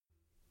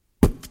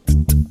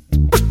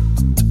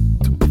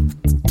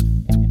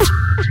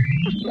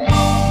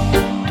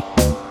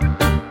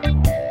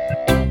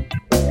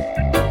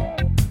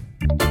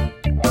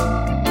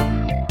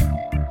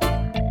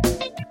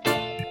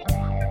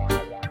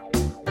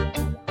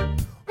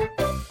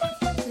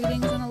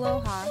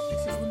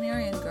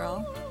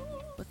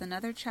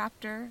another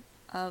chapter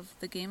of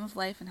the game of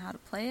life and how to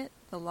play it,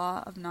 the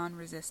law of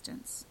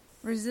non-resistance.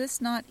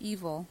 Resist not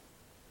evil,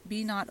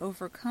 be not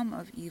overcome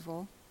of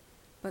evil,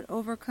 but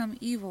overcome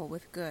evil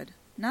with good.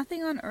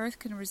 Nothing on earth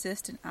can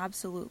resist an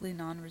absolutely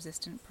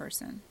non-resistant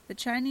person. The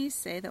Chinese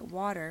say that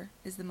water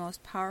is the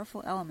most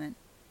powerful element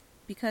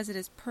because it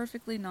is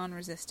perfectly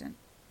non-resistant.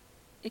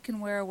 It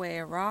can wear away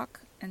a rock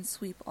and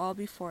sweep all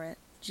before it.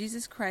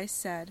 Jesus Christ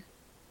said,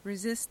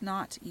 "Resist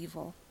not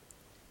evil,"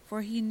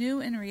 for he knew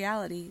in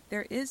reality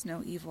there is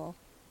no evil,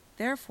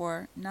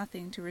 therefore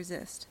nothing to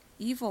resist.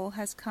 Evil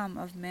has come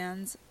of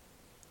man's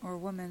or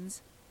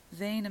woman's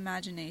vain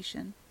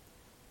imagination,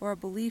 or a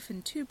belief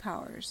in two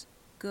powers,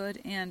 good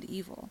and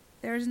evil.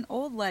 There is an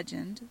old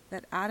legend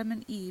that Adam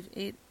and Eve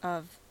ate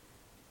of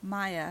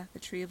Maya, the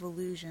tree of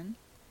illusion,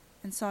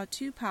 and saw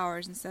two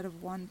powers instead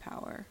of one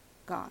power,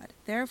 God.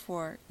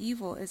 Therefore,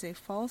 evil is a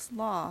false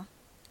law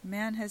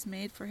man has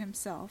made for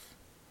himself,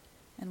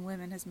 and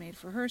woman has made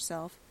for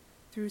herself,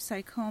 through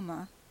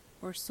psychoma,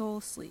 or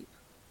soul sleep.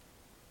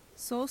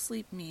 Soul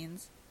sleep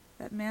means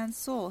that man's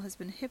soul has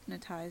been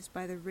hypnotized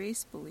by the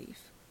race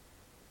belief,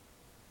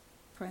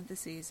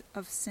 parentheses,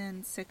 of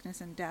sin, sickness,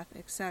 and death,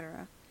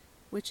 etc.,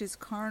 which is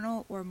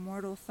carnal or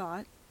mortal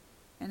thought,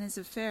 and his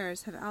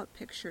affairs have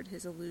outpictured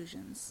his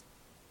illusions.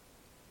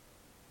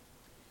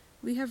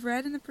 We have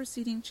read in the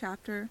preceding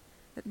chapter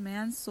that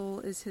man's soul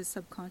is his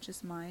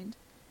subconscious mind,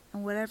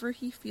 and whatever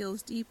he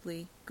feels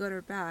deeply, good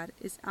or bad,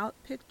 is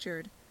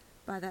outpictured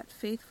by that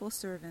faithful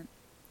servant.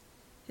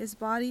 His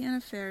body and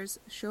affairs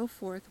show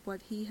forth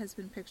what he has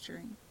been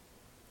picturing.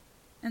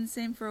 And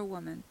same for a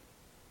woman.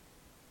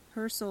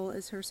 Her soul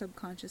is her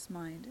subconscious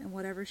mind, and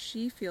whatever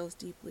she feels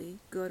deeply,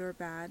 good or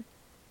bad,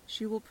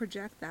 she will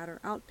project that or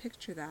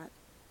outpicture that,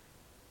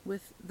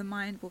 with the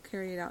mind will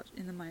carry it out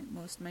in the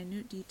most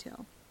minute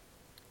detail.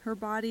 Her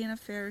body and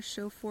affairs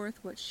show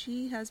forth what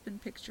she has been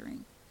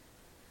picturing.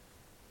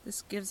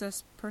 This gives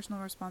us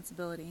personal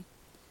responsibility.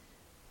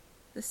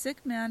 The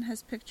sick man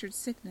has pictured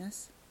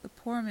sickness, the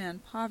poor man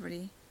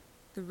poverty,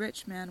 the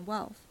rich man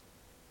wealth.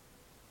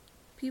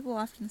 People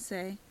often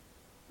say,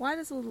 "Why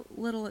does a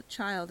little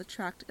child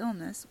attract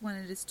illness when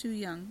it is too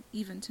young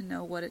even to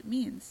know what it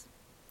means?"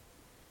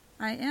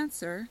 I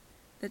answer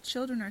that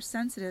children are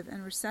sensitive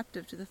and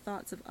receptive to the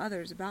thoughts of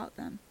others about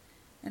them,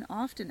 and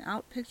often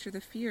outpicture the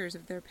fears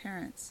of their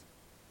parents.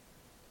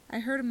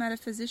 I heard a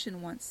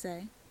metaphysician once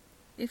say,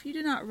 "If you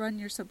do not run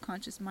your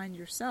subconscious mind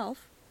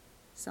yourself,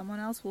 someone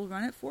else will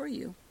run it for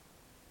you."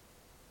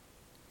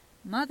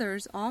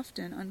 Mothers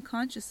often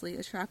unconsciously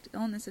attract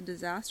illness and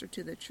disaster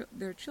to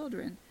their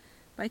children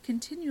by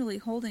continually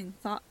holding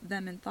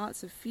them in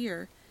thoughts of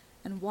fear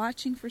and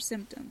watching for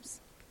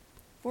symptoms.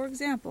 For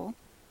example,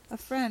 a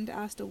friend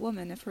asked a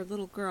woman if her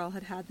little girl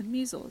had had the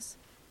measles.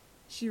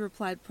 She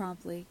replied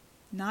promptly,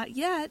 "Not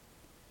yet."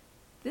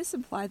 This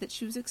implied that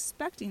she was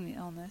expecting the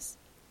illness,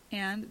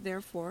 and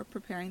therefore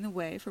preparing the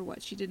way for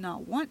what she did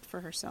not want for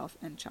herself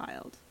and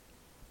child.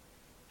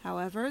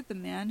 However, the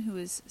man who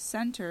is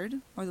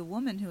centered, or the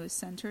woman who is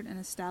centered and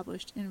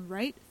established in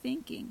right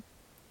thinking,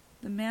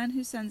 the man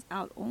who sends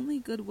out only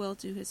goodwill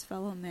to his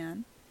fellow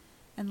man,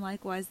 and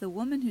likewise the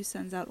woman who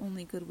sends out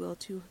only goodwill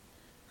to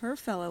her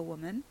fellow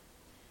woman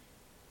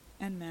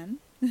and men,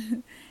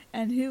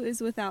 and who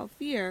is without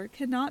fear,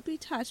 cannot be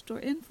touched or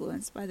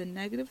influenced by the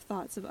negative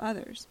thoughts of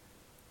others.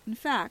 In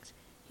fact,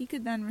 he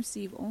could then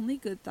receive only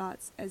good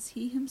thoughts, as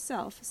he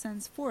himself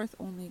sends forth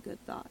only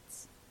good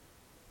thoughts.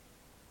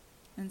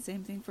 And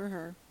same thing for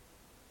her.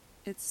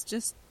 It's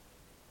just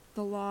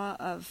the law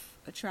of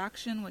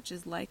attraction, which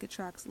is like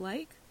attracts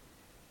like.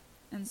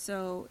 And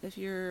so if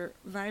you're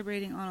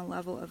vibrating on a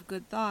level of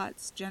good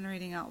thoughts,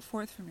 generating out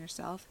forth from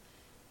yourself,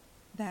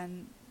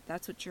 then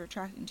that's what you're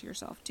attracting to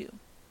yourself too.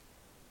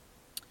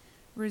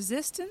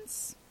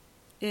 Resistance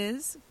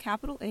is,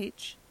 capital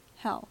H,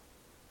 hell.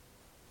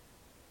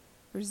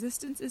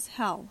 Resistance is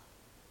hell,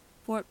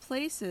 for it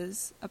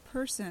places a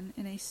person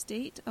in a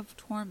state of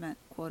torment,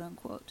 quote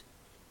unquote.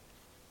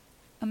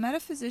 A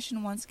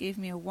metaphysician once gave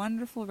me a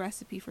wonderful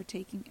recipe for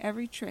taking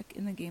every trick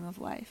in the game of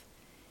life.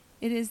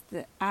 It is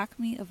the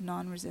acme of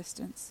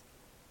non-resistance.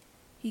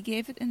 He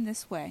gave it in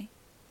this way.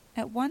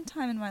 At one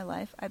time in my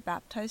life, I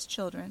baptized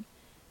children,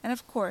 and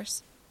of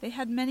course, they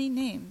had many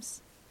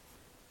names.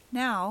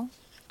 Now,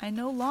 I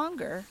no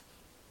longer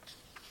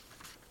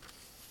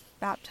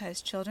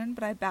baptize children,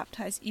 but I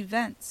baptize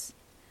events.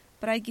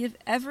 But I give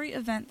every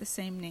event the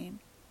same name.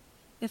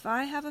 If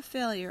I have a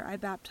failure, I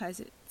baptize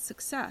it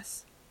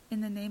success, in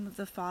the name of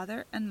the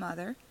Father and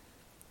Mother,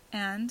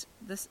 and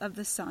of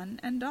the Son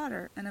and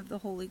Daughter, and of the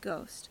Holy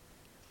Ghost.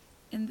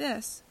 In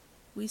this,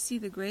 we see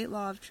the great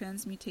law of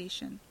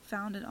transmutation,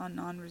 founded on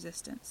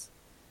non-resistance.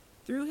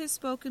 Through his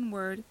spoken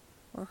word,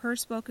 or her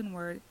spoken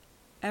word,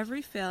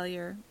 every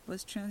failure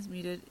was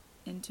transmuted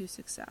into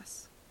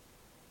success.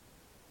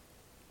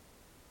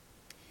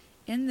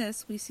 In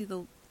this, we see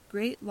the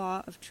great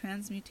law of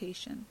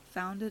transmutation,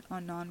 founded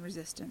on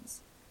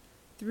non-resistance.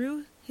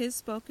 Through his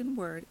spoken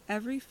word,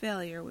 every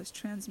failure was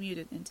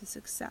transmuted into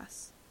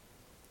success.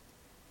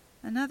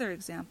 Another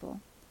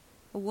example.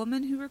 A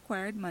woman who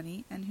required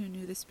money and who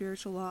knew the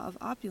spiritual law of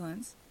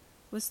opulence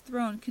was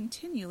thrown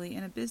continually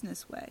in a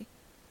business way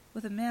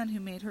with a man who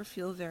made her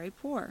feel very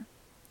poor.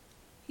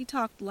 He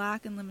talked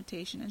lack and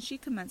limitation, and she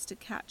commenced to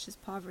catch his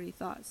poverty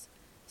thoughts,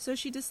 so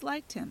she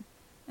disliked him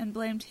and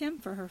blamed him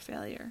for her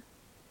failure.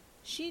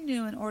 She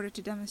knew in order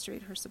to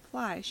demonstrate her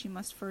supply, she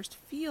must first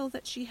feel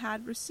that she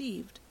had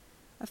received.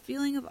 A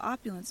feeling of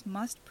opulence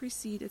must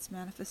precede its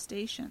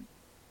manifestation.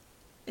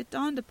 It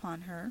dawned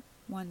upon her,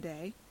 one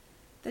day,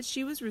 that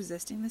she was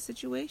resisting the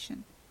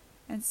situation,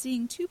 and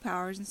seeing two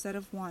powers instead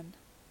of one.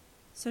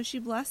 So she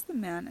blessed the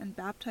man and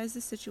baptized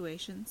the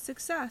situation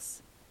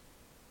success.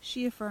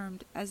 She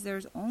affirmed, as there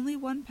is only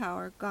one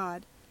power,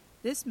 God,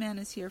 this man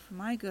is here for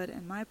my good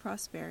and my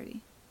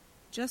prosperity,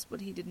 just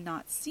what he did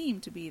not seem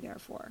to be there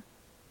for.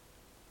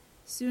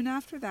 Soon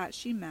after that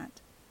she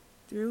met,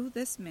 through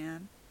this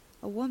man,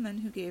 a woman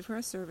who gave her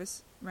a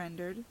service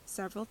rendered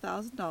several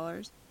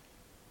 $1,000s,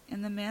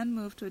 and the man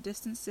moved to a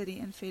distant city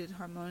and faded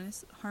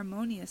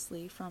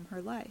harmoniously from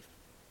her life.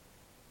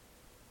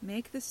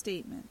 Make the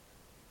statement,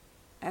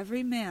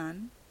 every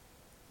man,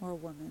 or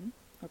woman,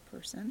 or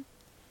person,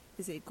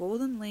 is a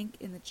golden link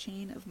in the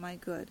chain of my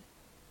good,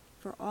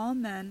 for all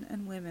men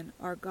and women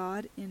are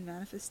God in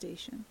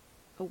manifestation,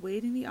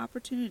 awaiting the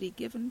opportunity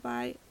given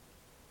by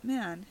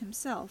man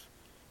himself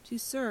to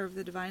serve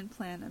the divine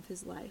plan of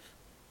his life,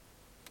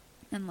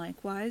 and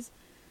likewise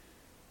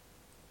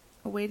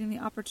awaiting the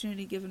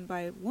opportunity given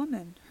by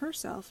woman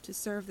herself to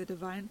serve the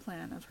divine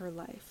plan of her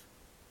life.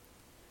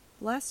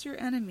 Bless your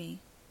enemy,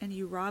 and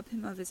you rob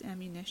him of his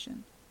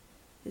ammunition.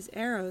 His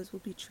arrows will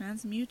be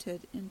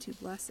transmuted into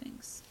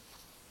blessings.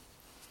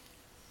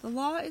 The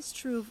law is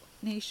true of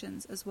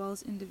nations as well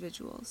as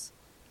individuals.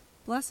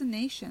 Bless a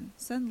nation,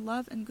 send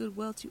love and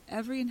goodwill to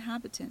every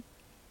inhabitant,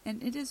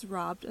 and it is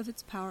robbed of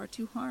its power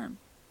to harm.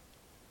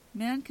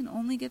 Man can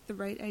only get the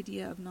right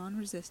idea of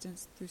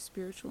non-resistance through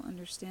spiritual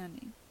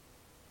understanding.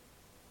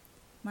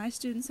 My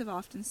students have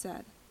often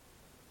said,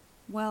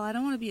 "Well, I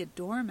don't want to be a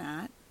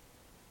doormat."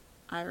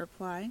 I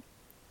reply,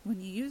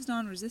 when you use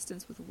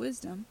non-resistance with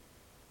wisdom,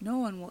 no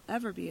one will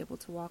ever be able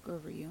to walk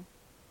over you.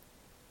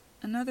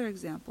 Another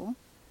example,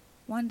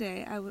 one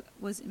day I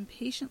was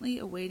impatiently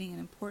awaiting an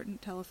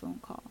important telephone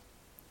call.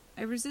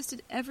 I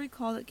resisted every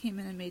call that came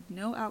in and made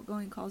no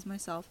outgoing calls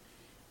myself,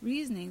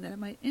 reasoning that it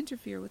might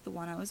interfere with the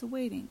one I was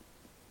awaiting.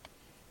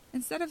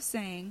 Instead of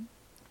saying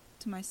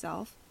to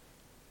myself,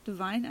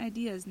 divine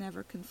ideas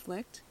never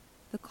conflict,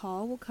 the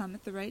call will come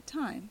at the right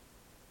time.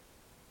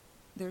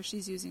 There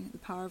she's using the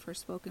power of her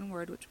spoken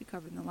word, which we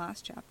covered in the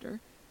last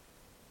chapter,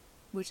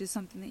 which is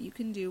something that you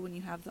can do when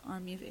you have the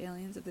army of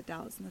aliens of the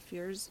doubts and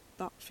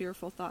the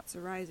fearful thoughts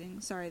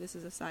arising. Sorry, this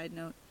is a side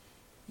note.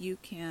 You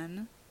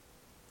can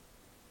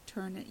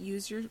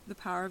use the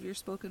power of your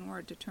spoken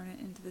word to turn it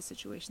into the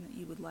situation that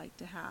you would like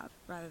to have,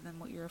 rather than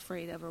what you're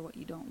afraid of or what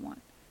you don't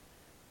want.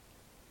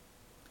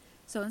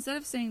 So instead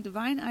of saying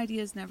divine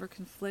ideas never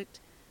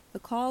conflict, the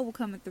call will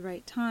come at the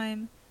right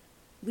time,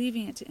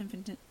 leaving it to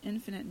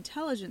infinite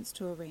intelligence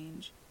to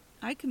arrange,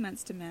 I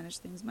commenced to manage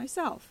things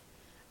myself.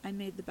 I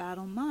made the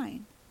battle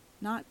mine,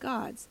 not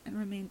God's, and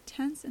remained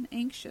tense and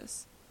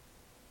anxious.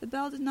 The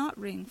bell did not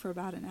ring for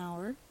about an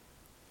hour,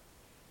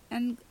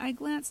 and I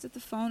glanced at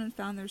the phone and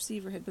found the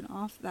receiver had been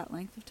off that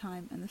length of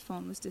time and the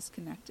phone was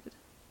disconnected.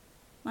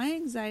 My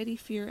anxiety,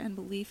 fear, and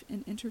belief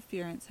in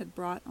interference had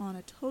brought on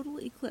a total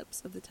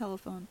eclipse of the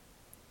telephone.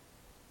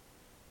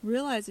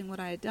 Realizing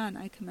what I had done,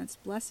 I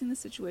commenced blessing the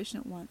situation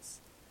at once.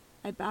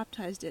 I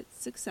baptized it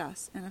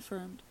success and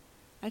affirmed,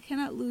 I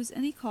cannot lose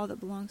any call that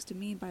belongs to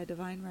me by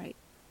divine right.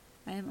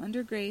 I am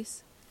under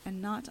grace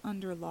and not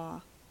under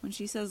law. When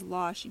she says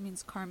law, she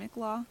means karmic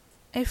law.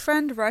 A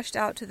friend rushed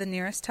out to the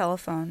nearest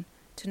telephone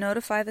to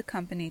notify the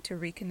company to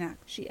reconnect.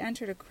 She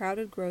entered a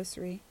crowded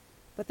grocery,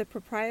 but the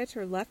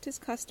proprietor left his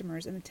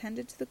customers and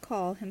attended to the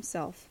call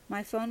himself.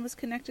 My phone was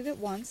connected at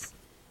once,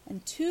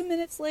 and 2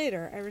 minutes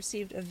later I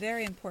received a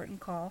very important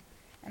call,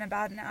 and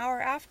about an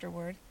hour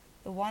afterward,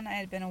 the one I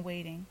had been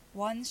awaiting.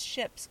 One's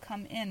ships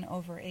come in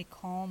over a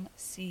calm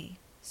sea.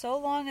 So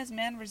long as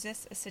man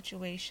resists a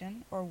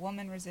situation, or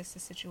woman resists a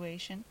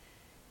situation,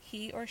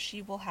 he or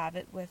she will have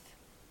it with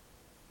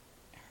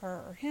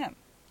her or him.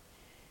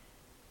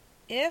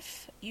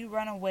 If you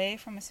run away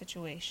from a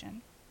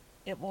situation,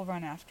 it will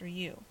run after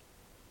you.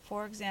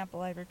 For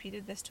example, I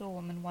repeated this to a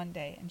woman one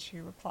day, and she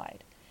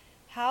replied,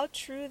 "How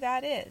true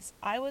that is!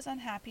 I was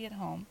unhappy at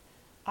home.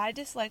 I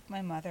disliked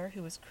my mother,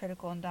 who was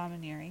critical and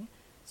domineering,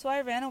 so I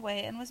ran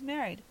away and was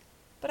married.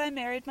 But I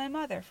married my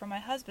mother, for my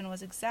husband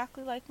was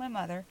exactly like my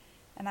mother,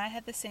 and I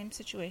had the same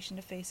situation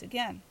to face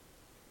again.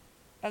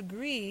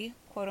 Agree,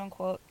 quote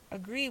unquote,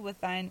 agree with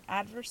thine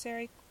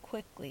adversary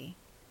quickly."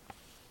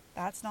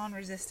 That's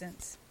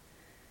non-resistance.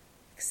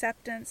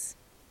 Acceptance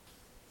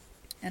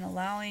and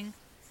allowing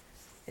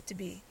it to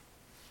be.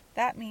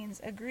 That means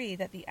agree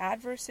that the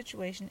adverse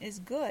situation is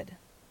good.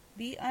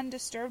 Be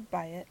undisturbed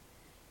by it,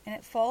 and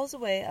it falls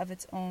away of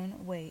its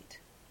own weight.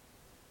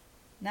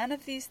 None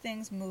of these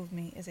things move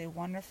me is a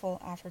wonderful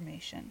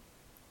affirmation.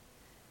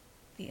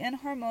 The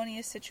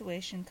inharmonious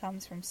situation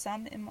comes from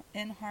some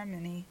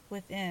inharmony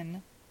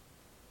within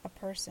a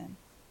person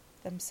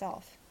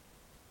themselves.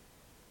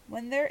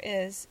 When there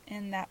is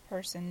in that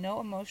person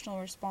no emotional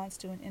response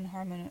to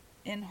an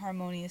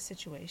inharmonious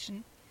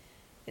situation,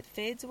 it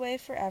fades away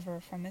forever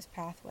from his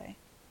pathway.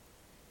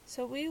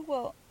 So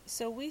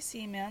we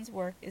see man's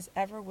work is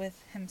ever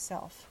with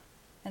himself,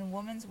 and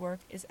woman's work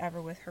is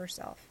ever with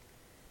herself.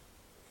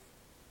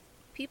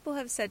 People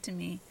have said to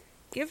me,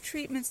 "Give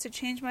treatments to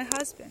change my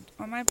husband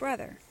or my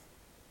brother."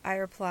 I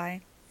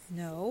reply,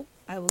 "No,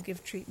 I will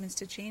give treatments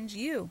to change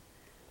you.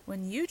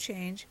 When you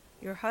change,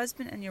 your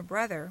husband and your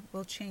brother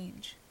will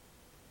change."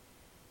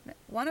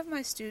 One of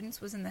my students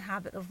was in the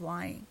habit of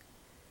lying.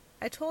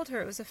 I told her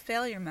it was a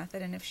failure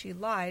method, and if she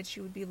lied, she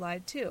would be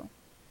lied to.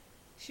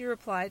 She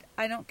replied,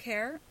 "I don't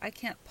care. I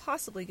can't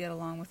possibly get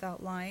along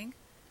without lying."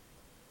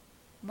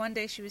 One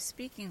day she was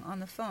speaking on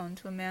the phone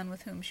to a man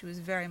with whom she was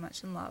very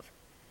much in love.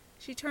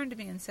 She turned to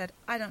me and said,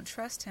 "I don't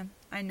trust him.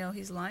 I know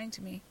he's lying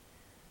to me."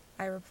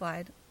 I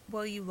replied,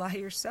 "Well, you lie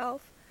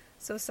yourself,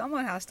 so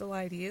someone has to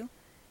lie to you,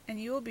 and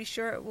you will be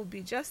sure it will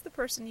be just the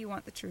person you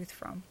want the truth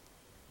from."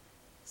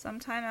 Some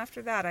time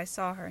after that I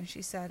saw her, and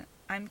she said,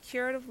 "I'm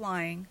cured of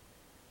lying."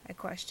 I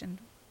questioned,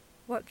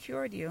 "What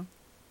cured you?"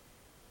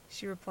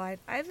 She replied,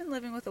 "I've been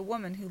living with a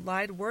woman who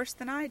lied worse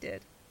than I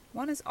did."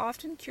 One is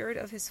often cured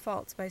of his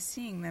faults by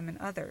seeing them in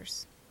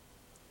others.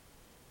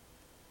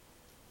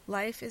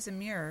 Life is a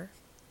mirror,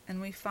 and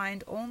we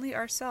find only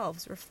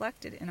ourselves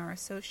reflected in our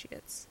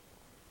associates.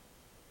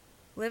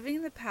 Living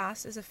in the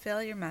past is a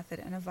failure method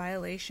and a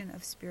violation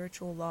of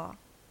spiritual law.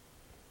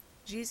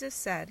 Jesus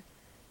said,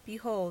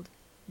 "Behold,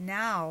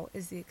 now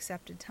is the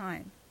accepted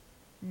time.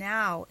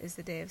 Now is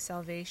the day of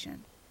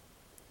salvation."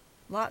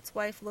 Lot's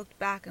wife looked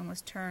back and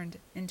was turned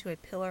into a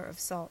pillar of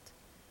salt.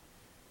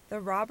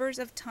 The robbers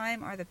of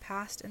time are the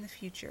past and the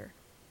future.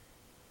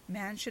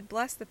 Man should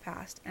bless the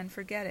past and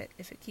forget it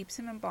if it keeps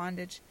him in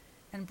bondage,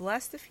 and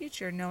bless the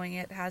future knowing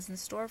it has in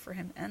store for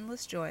him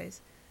endless joys,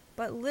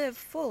 but live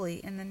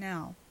fully in the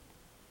now.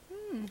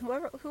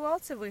 Who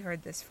else have we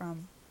heard this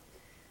from?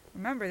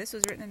 Remember, this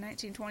was written in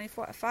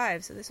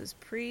 1925, so this was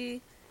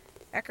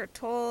pre-Eckhart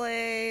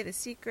Tolle, The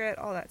Secret,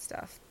 all that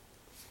stuff.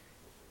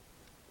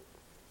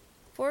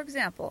 For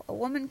example, a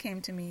woman came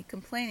to me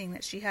complaining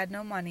that she had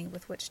no money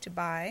with which to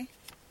buy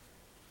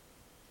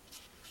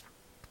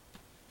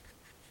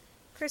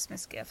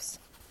Christmas gifts.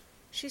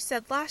 She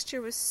said, "Last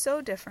year was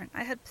so different.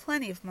 I had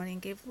plenty of money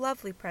and gave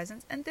lovely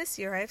presents, and this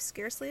year I have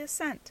scarcely a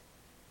cent."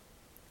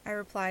 I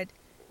replied,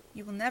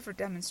 "You will never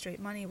demonstrate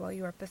money while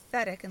you are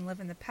pathetic and live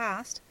in the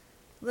past.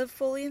 Live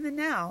fully in the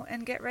now,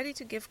 and get ready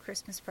to give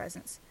Christmas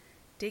presents.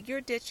 Dig your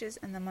ditches,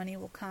 and the money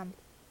will come."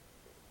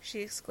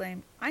 She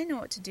exclaimed, "I know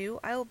what to do.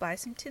 I will buy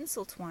some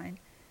tinsel twine,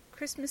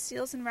 Christmas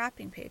seals, and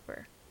wrapping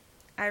paper."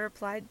 I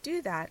replied,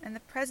 "Do that, and the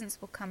presents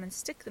will come and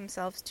stick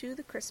themselves to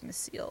the Christmas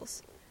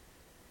seals."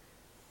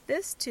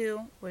 This,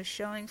 too, was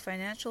showing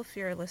financial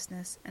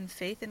fearlessness and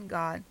faith in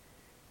God,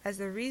 as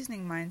the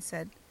reasoning mind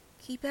said,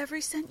 "Keep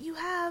every cent you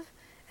have,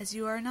 as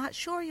you are not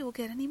sure you will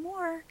get any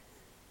more."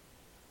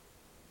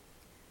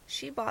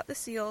 She bought the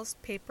seals,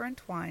 paper, and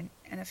twine,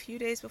 and a few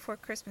days before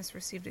Christmas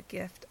received a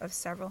gift of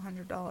several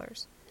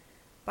 $100s.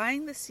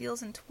 Buying the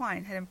seals and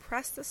twine had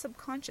impressed the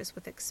subconscious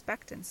with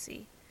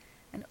expectancy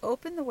and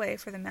opened the way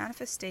for the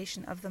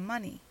manifestation of the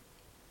money.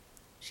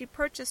 She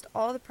purchased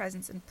all the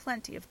presents in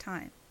plenty of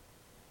time.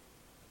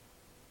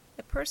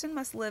 A person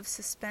must live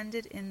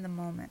suspended in the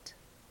moment.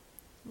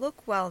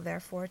 Look well,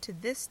 therefore, to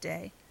this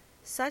day.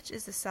 Such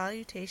is the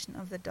salutation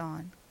of the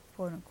dawn,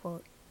 quote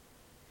unquote.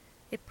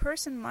 A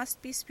person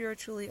must be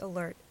spiritually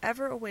alert,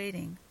 ever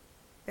awaiting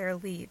their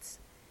leads,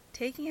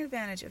 taking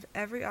advantage of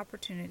every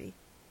opportunity.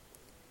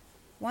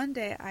 One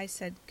day I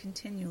said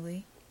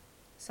continually,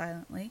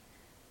 silently,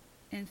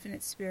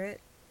 "Infinite Spirit,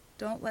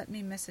 don't let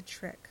me miss a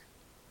trick."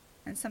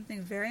 And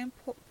something very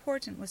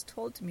important was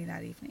told to me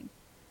that evening.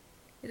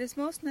 It is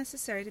most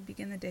necessary to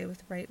begin the day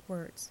with right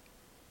words.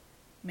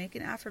 Make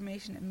an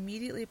affirmation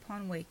immediately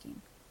upon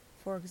waking.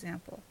 For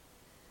example,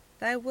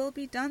 "Thy will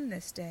be done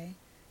this day.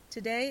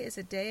 Today is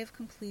a day of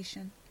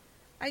completion.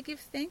 I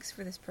give thanks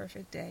for this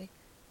perfect day.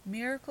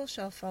 Miracle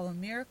shall follow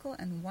miracle,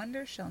 and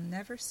wonder shall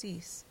never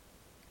cease."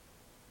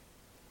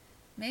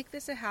 Make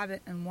this a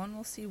habit, and one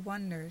will see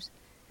wonders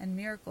and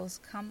miracles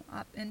come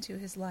up into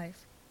his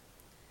life.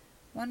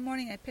 One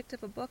morning I picked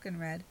up a book and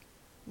read,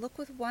 "Look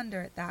with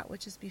wonder at that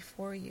which is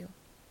before you."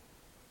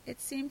 It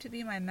seemed to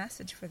be my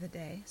message for the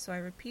day, so I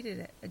repeated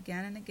it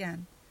again and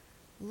again.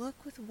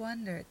 Look with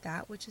wonder at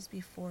that which is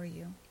before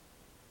you.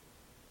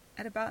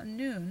 At about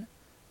noon,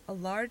 a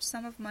large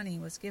sum of money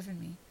was given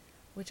me,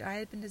 which I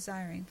had been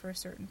desiring for a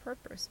certain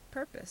purpose.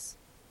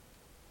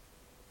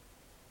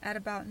 At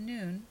about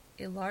noon,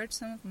 a large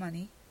sum of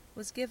money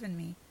was given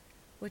me,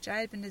 which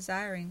I had been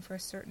desiring for a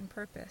certain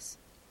purpose.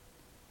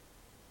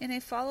 In a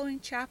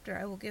following chapter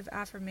I will give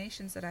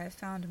affirmations that I have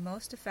found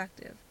most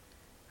effective.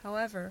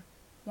 However,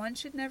 one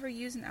should never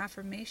use an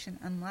affirmation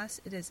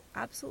unless it is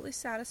absolutely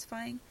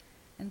satisfying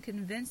and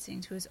convincing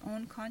to his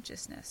own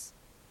consciousness,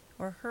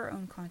 or her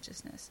own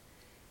consciousness.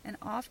 and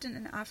often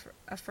an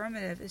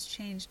affirmative is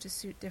changed to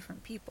suit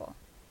different people.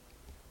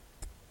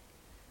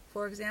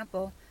 For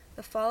example,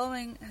 the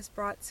following has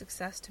brought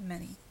success to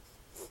many.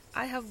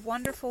 I have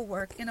wonderful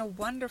work in a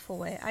wonderful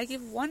way. I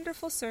give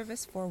wonderful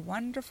service for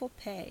wonderful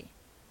pay.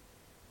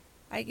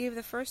 I gave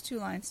the first 2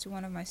 lines to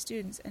one of my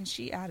students, and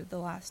she added the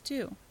last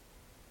 2.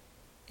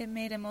 It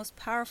made a most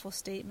powerful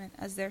statement,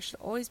 as there should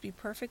always be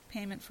perfect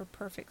payment for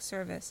perfect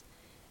service,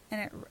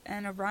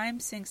 and a rhyme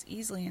sinks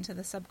easily into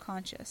the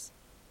subconscious.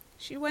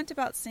 She went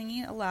about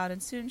singing it aloud,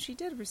 and soon she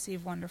did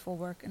receive wonderful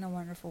work in a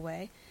wonderful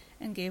way,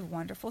 and gave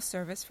wonderful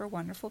service for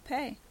wonderful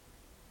pay.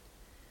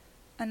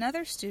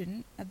 Another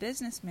student, a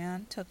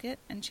businessman, took it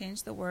and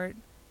changed the word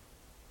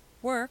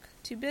work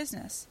to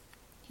business.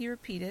 He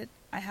repeated,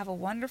 I have a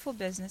wonderful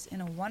business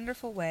in a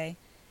wonderful way,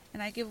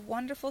 and I give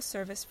wonderful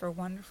service for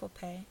wonderful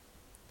pay.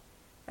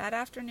 That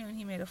afternoon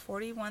he made a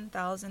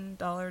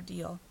 $41,000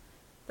 deal,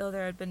 though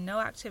there had been no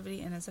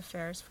activity in his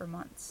affairs for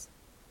months.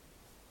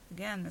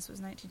 Again, this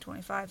was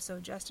 1925, so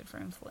adjusted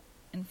for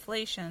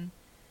inflation,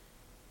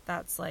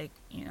 that's like,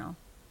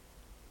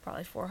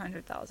 probably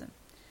 400,000.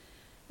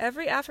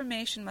 Every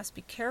affirmation must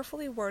be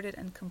carefully worded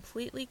and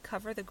completely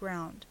cover the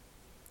ground.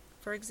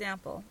 For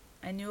example,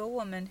 I knew a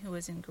woman who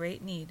was in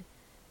great need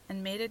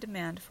and made a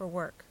demand for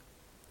work.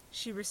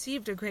 She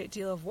received a great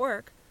deal of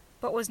work,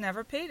 but was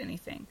never paid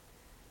anything.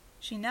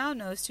 She now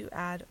knows to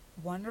add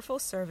wonderful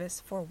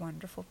service for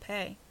wonderful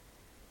pay.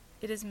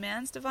 It is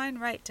man's divine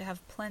right to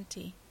have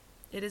plenty.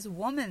 It is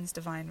woman's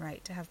divine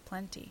right to have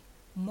plenty,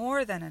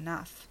 more than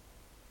enough.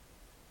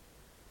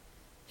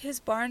 His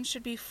barn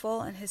should be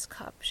full and his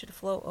cup should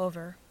flow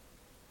over.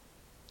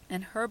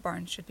 And her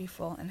barn should be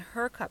full and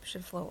her cup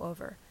should flow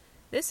over.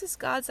 This is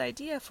God's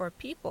idea for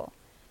people.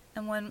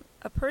 And when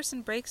a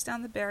person breaks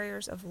down the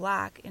barriers of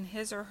lack in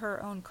his or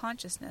her own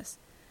consciousness,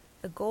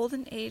 the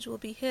golden age will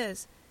be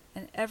his,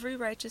 and every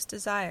righteous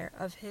desire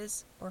of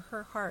his or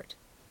her heart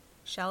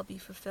shall be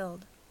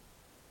fulfilled.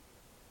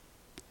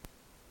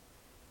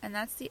 And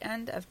that's the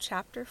end of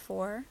Chapter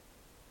 4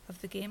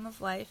 of The Game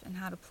of Life and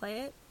How to Play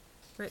It,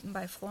 written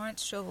by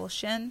Florence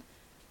Shinn,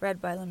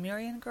 read by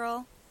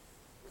LemurianGirl,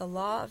 The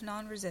Law of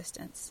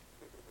Non-Resistance.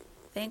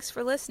 Thanks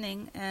for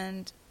listening,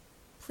 and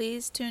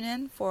please tune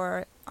in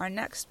for our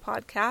next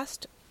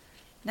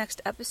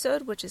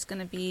episode, which is going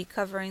to be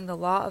covering the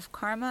law of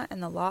karma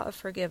and the law of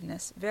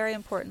forgiveness. Very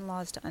important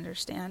laws to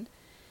understand.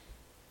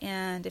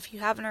 And if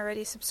you haven't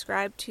already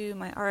subscribed to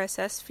my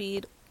RSS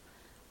feed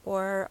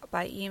or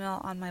by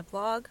email on my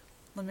blog,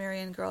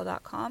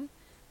 LemurianGirl.com,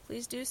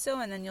 please do so,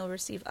 and then you'll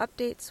receive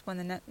updates when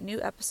the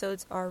new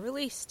episodes are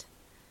released.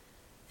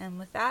 And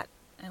with that,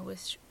 I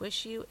wish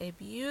you a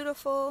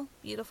beautiful,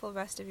 beautiful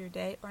rest of your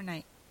day or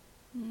night.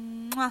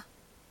 Mwah!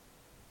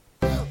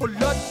 Oh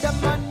Lord,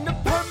 I'm on a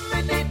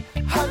permanent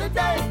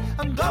holiday.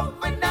 I'm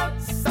going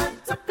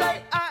outside to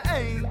play. I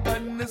ain't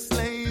gonna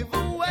slave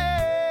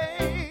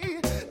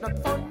away.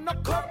 Not for no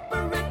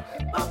corporate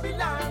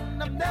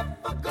Babylon. I'm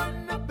never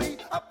gonna